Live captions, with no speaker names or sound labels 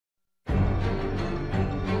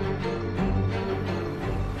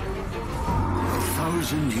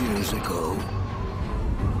2,000 years ago,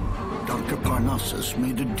 Dr. Parnassus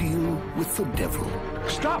made a deal with the devil.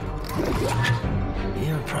 Stop!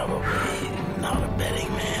 You're probably not a betting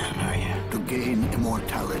man, are you? To gain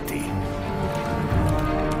immortality.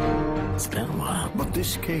 It's been a while. But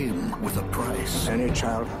this came with a price. Any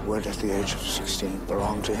child born at the age of 16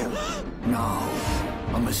 belonged to him. Now,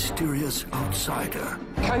 a mysterious outsider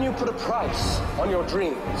Can you put a price on your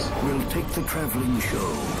dreams? will take the traveling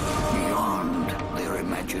show beyond their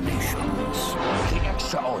imaginations. The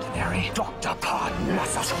extraordinary Dr.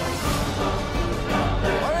 Parnassus.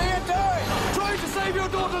 What are you doing? Trying to save your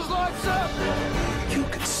daughter's life, sir! You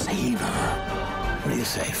could save her. What do you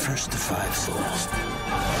say? First to 5 souls.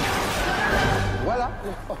 Voila.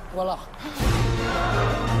 Oh, voila.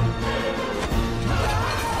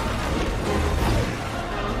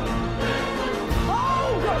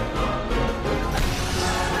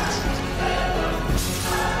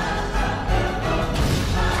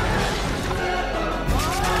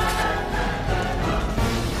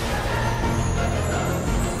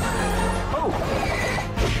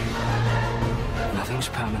 Nothing's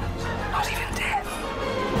permanent, not even death.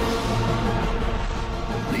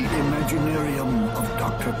 The Imaginarium of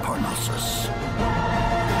Dr.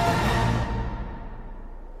 Parnassus.